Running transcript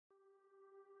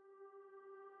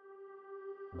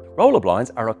Roller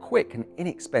blinds are a quick and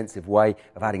inexpensive way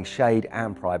of adding shade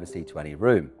and privacy to any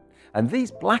room. And these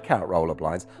blackout roller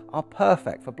blinds are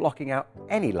perfect for blocking out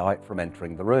any light from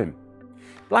entering the room.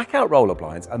 Blackout roller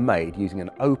blinds are made using an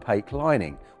opaque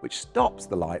lining, which stops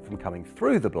the light from coming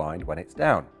through the blind when it's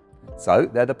down. So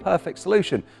they're the perfect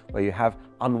solution where you have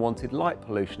unwanted light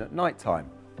pollution at night time,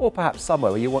 or perhaps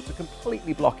somewhere where you want to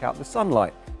completely block out the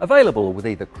sunlight. Available with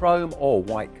either chrome or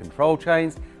white control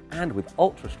chains and with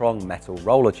ultra-strong metal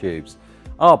roller tubes.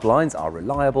 Our blinds are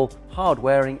reliable,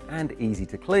 hard-wearing and easy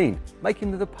to clean,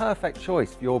 making them the perfect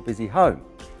choice for your busy home.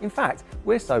 In fact,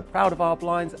 we're so proud of our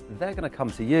blinds, they're going to come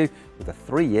to you with a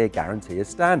 3-year guarantee as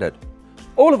standard.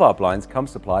 All of our blinds come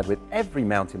supplied with every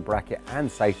mounting bracket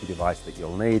and safety device that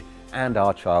you'll need and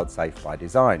are child safe by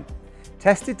design.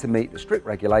 Tested to meet the strict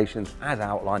regulations as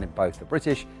outlined in both the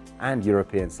British and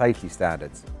European safety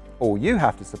standards. All you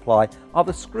have to supply are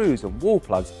the screws and wall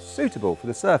plugs suitable for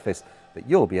the surface that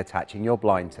you'll be attaching your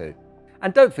blind to.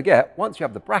 And don't forget, once you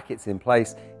have the brackets in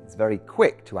place, it's very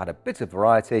quick to add a bit of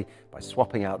variety by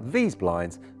swapping out these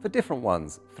blinds for different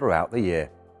ones throughout the year.